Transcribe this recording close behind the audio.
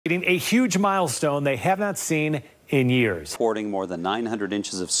celebrating a huge milestone they have not seen in years. Reporting more than 900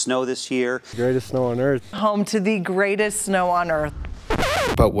 inches of snow this year. Greatest snow on Earth. Home to the greatest snow on Earth.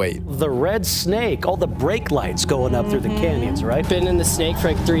 But wait. The red snake, all the brake lights going up through the canyons, right? Been in the snake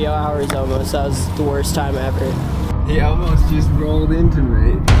for like 3 hours almost. That was the worst time ever. He almost just rolled into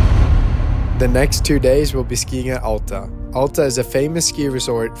me. The next 2 days we'll be skiing at Alta. Alta is a famous ski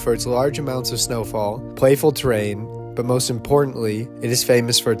resort for its large amounts of snowfall, playful terrain, but most importantly, it is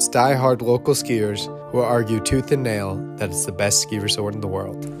famous for its die-hard local skiers who argue tooth and nail that it's the best ski resort in the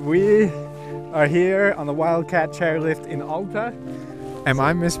world. We are here on the Wildcat chairlift in Alta. Am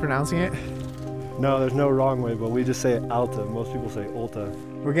I mispronouncing it? No, there's no wrong way, but we just say Alta. Most people say Alta.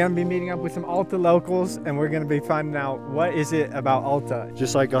 We're gonna be meeting up with some Alta locals and we're gonna be finding out what is it about Alta.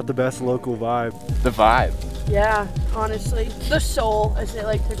 Just like got the best local vibe. The vibe. Yeah, honestly. The soul, as they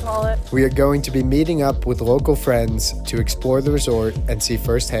like to call it. We are going to be meeting up with local friends to explore the resort and see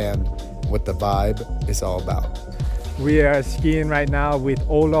firsthand what the vibe is all about. We are skiing right now with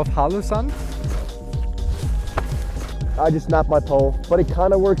Olof Halluson. I just snapped my pole, but it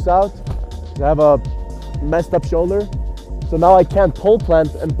kind of works out. I have a messed up shoulder, so now I can't pole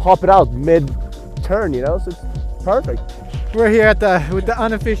plant and pop it out mid-turn, you know, so it's perfect. We're here at with the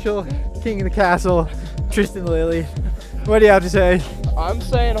unofficial king of the castle, Tristan Lilly. What do you have to say? I'm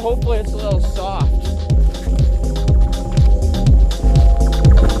saying hopefully it's a little soft.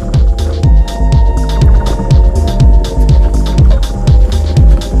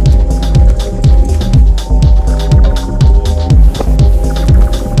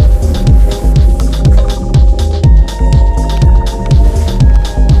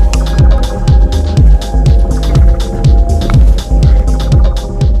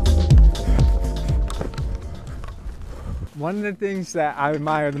 One of the things that I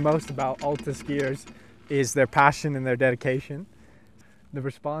admire the most about Alta skiers is their passion and their dedication. The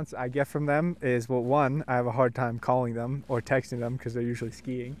response I get from them is, well, one, I have a hard time calling them or texting them because they're usually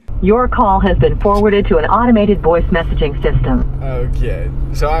skiing. Your call has been forwarded to an automated voice messaging system. Okay,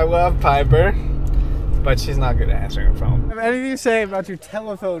 so I love Piper, but she's not good at answering her phone. Have anything to say about your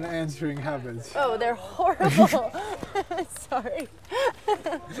telephone answering habits? Oh, they're horrible. Sorry.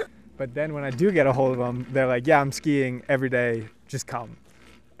 But then when I do get a hold of them, they're like, yeah, I'm skiing every day, just come.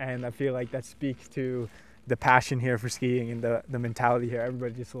 And I feel like that speaks to the passion here for skiing and the mentality here.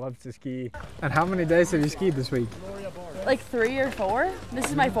 Everybody just loves to ski. And how many days have you skied this week? Like 3 or 4. This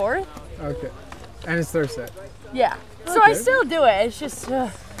is my 4th. Okay. And it's Thursday. Yeah. So okay. I still do it. It's just...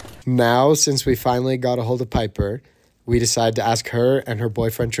 Now, since we finally got a hold of Piper, we decided to ask her and her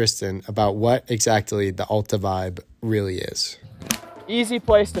boyfriend Tristan about what exactly the Alta vibe really is. Easy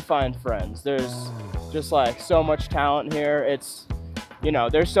place to find friends. There's just like so much talent here. It's, you know,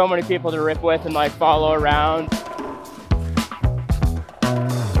 there's so many people to rip with and like follow around.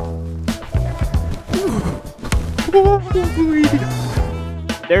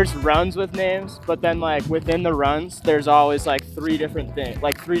 There's runs with names, but then like within the runs, there's always like 3 different things,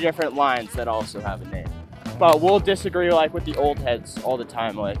 like 3 different lines that also have a name. But we'll disagree like with the old heads all the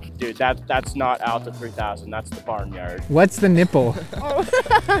time. Like, dude, that's not Alta 3000. That's the barnyard. What's the nipple?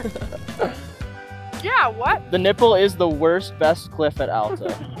 Yeah, what? The nipple is the worst, best cliff at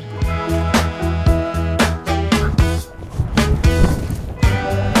Alta.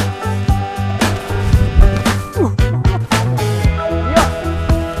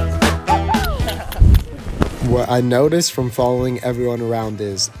 What I noticed from following everyone around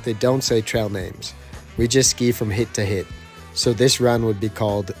is they don't say trail names. We just ski from hit to hit. So this run would be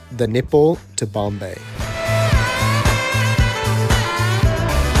called the Nipple to Bombay.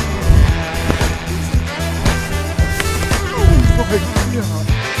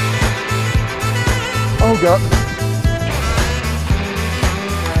 Oh God.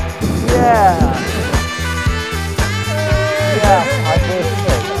 Yeah.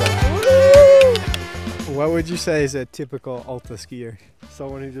 What would you say is a typical Alta skier?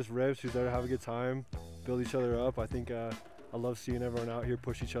 Someone who just rips, who's there to have a good time, build each other up. I think I love seeing everyone out here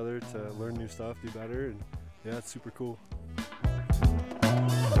push each other to learn new stuff, do better, and yeah, it's super cool.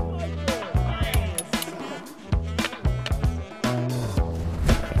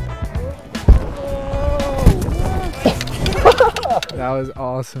 That was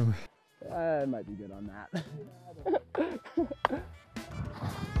awesome. I might be good on that.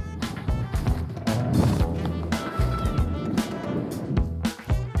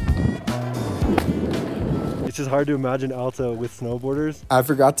 It's just hard to imagine Alta with snowboarders. I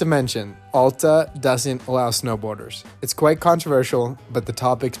forgot to mention, Alta doesn't allow snowboarders. It's quite controversial, but the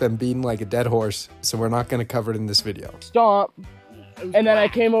topic's been beaten like a dead horse, so we're not going to cover it in this video. Stomp. And then I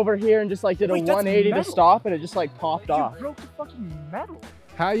came over here and just like did a 180 to stop and it just like popped off. You broke the fucking metal.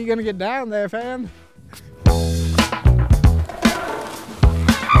 How are you gonna get down there, fam?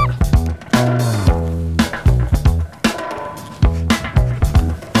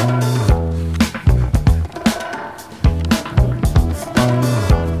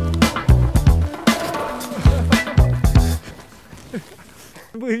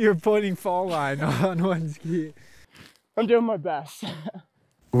 I believe you're putting fall line on one ski. I'm doing my best.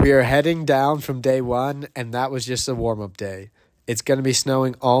 We are heading down from day one, and that was just a warm-up day. It's going to be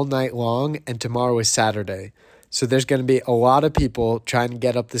snowing all night long, and tomorrow is Saturday. So there's going to be a lot of people trying to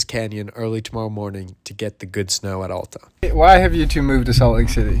get up this canyon early tomorrow morning to get the good snow at Alta. Why have you two moved to Salt Lake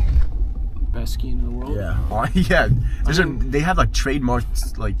City? Best skiing in the world. Yeah. Yeah. They have like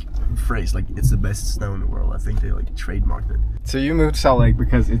trademarked like phrase, like it's the best snow in the world. I think they like trademarked it. So you moved to Salt Lake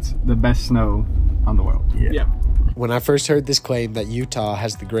because it's the best snow on the world. Yeah. When I first heard this claim that Utah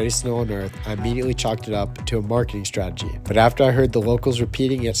has the greatest snow on earth, I immediately chalked it up to a marketing strategy. But after I heard the locals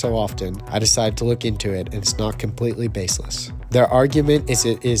repeating it so often, I decided to look into it, and it's not completely baseless. Their argument is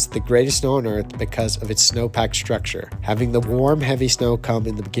it is the greatest snow on earth because of its snowpack structure, having the warm, heavy snow come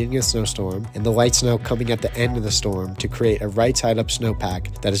in the beginning of the snowstorm and the light snow coming at the end of the storm to create a right-side-up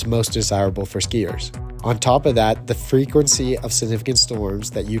snowpack that is most desirable for skiers. On top of that, the frequency of significant storms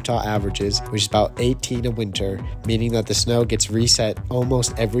that Utah averages, which is about 18 a winter, meaning that the snow gets reset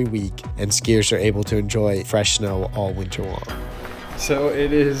almost every week and skiers are able to enjoy fresh snow all winter long. So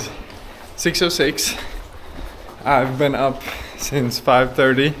it is 6:06. I've been up since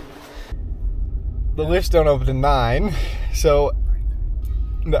 5:30. The lifts don't open at 9, so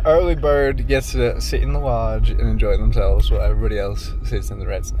the early bird gets to sit in the lodge and enjoy themselves while everybody else sits in the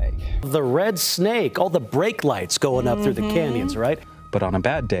Red Snake. The Red Snake, all the brake lights going up through the canyons, right? But on a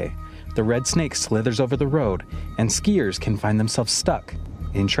bad day, the Red Snake slithers over the road and skiers can find themselves stuck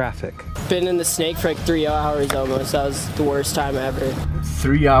in traffic. Been in the snake for like 3 hours almost. That was the worst time ever.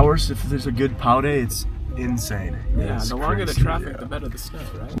 3 hours if there's a good pow day, it's insane. Yeah, the longer the traffic, the better the snow,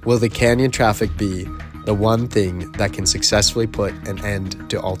 right? Will the canyon traffic be the one thing that can successfully put an end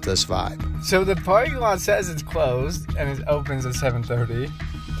to Alta's vibe? So the parking lot says it's closed and it opens at 7:30.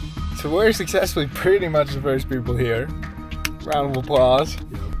 So we're successfully pretty much the first people here. Round of applause.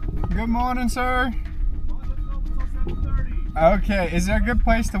 Good morning, sir. Okay, is there a good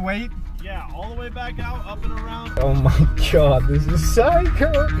place to wait? Yeah, all the way back out, up and around. Oh my god, this is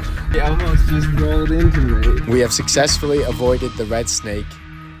psycho. He almost just rolled into me. We have successfully avoided the Red Snake,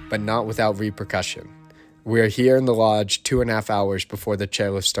 but not without repercussion. We are here in the lodge 2.5 hours before the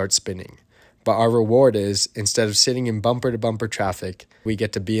chairlift starts spinning. But our reward is, instead of sitting in bumper-to-bumper traffic, we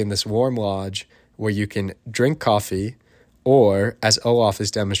get to be in this warm lodge where you can drink coffee or, as Olaf is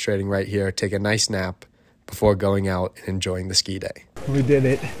demonstrating right here, take a nice nap before going out and enjoying the ski day. We did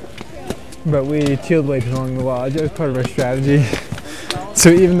it, but we chilled way too long in the lodge. That was part of our strategy. So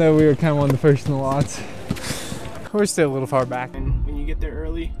even though we were kind of one of the first in the lots, we're still a little far back. And when you get there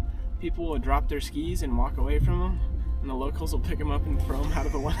early, people will drop their skis and walk away from them, and the locals will pick them up and throw them out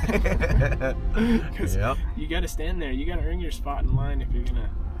of the line. Because you got to stand there. You got to earn your spot in line if you're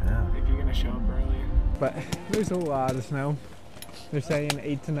gonna show up early. But there's a lot of snow. They're saying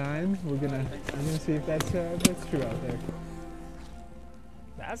 8 to 9. We're gonna see if that's true out there.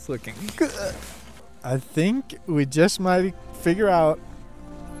 That's looking good. I think we just might figure out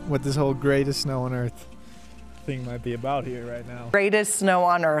what this whole greatest snow on earth thing might be about here right now. Greatest snow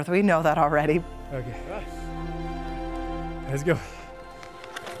on earth. We know that already. Okay. Let's go.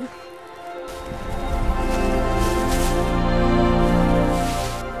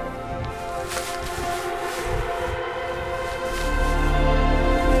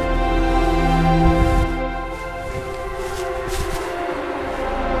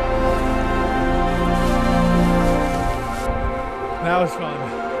 That was fun.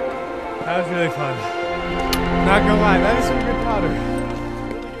 That was really fun. Not gonna lie, that is some good powder.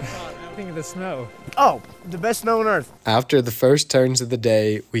 Really good powder. Think of the snow. Oh, the best snow on earth. After the first turns of the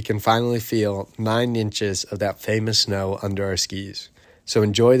day, we can finally feel 9 inches of that famous snow under our skis. So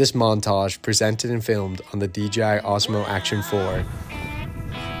enjoy this montage presented and filmed on the DJI Osmo Action 4.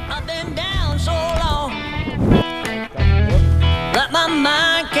 I've been down so long that my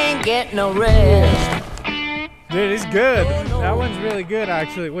mind can't get no rest. Dude, it's good. That one's really good,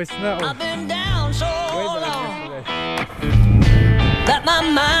 actually, with snow. I've been down so long that my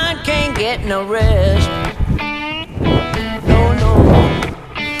mind can't get no rest. No, no,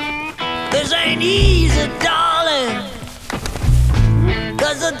 this ain't easy, darling,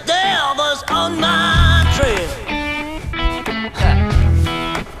 'cause the devil's on my trail.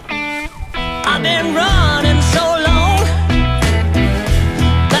 I've been running so long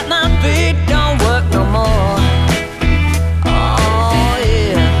that my feet don't work no more. Oh yeah.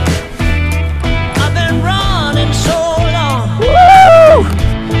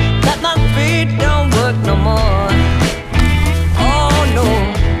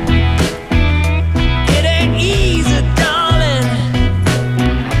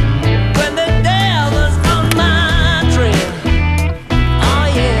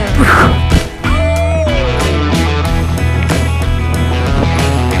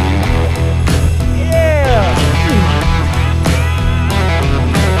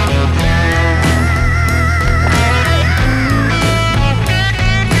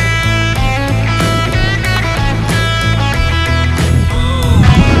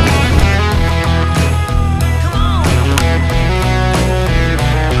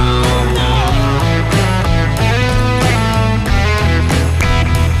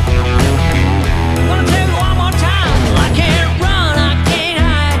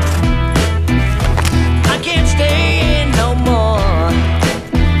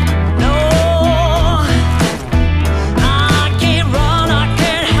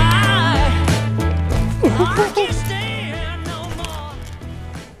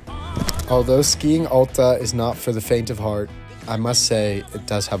 Although skiing Alta is not for the faint of heart, I must say it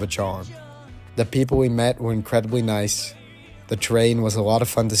does have a charm. The people we met were incredibly nice, the terrain was a lot of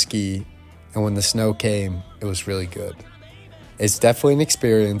fun to ski, and when the snow came, it was really good. It's definitely an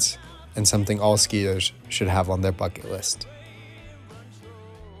experience and something all skiers should have on their bucket list.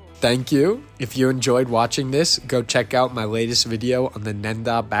 Thank you. If you enjoyed watching this, go check out my latest video on the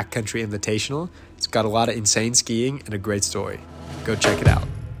Nenda Backcountry Invitational. It's got a lot of insane skiing and a great story. Go check it out.